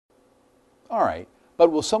All right,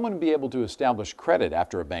 but will someone be able to establish credit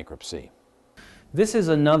after a bankruptcy? This is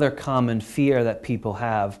another common fear that people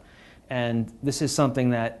have, and this is something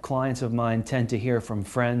that clients of mine tend to hear from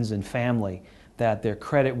friends and family, that their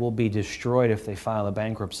credit will be destroyed if they file a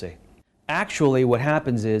bankruptcy. Actually, what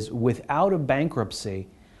happens is, without a bankruptcy,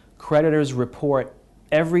 creditors report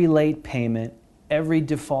every late payment, every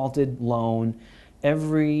defaulted loan,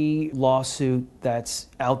 every lawsuit that's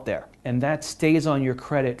out there, and that stays on your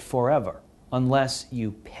credit forever unless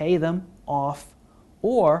you pay them off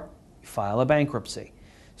or file a bankruptcy.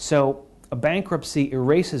 So a bankruptcy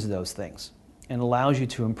erases those things and allows you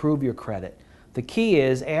to improve your credit. The key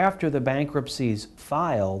is, after the bankruptcy's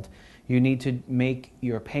filed, you need to make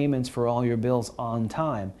your payments for all your bills on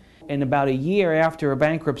time. In about a year after a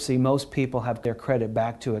bankruptcy, most people have their credit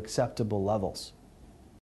back to acceptable levels.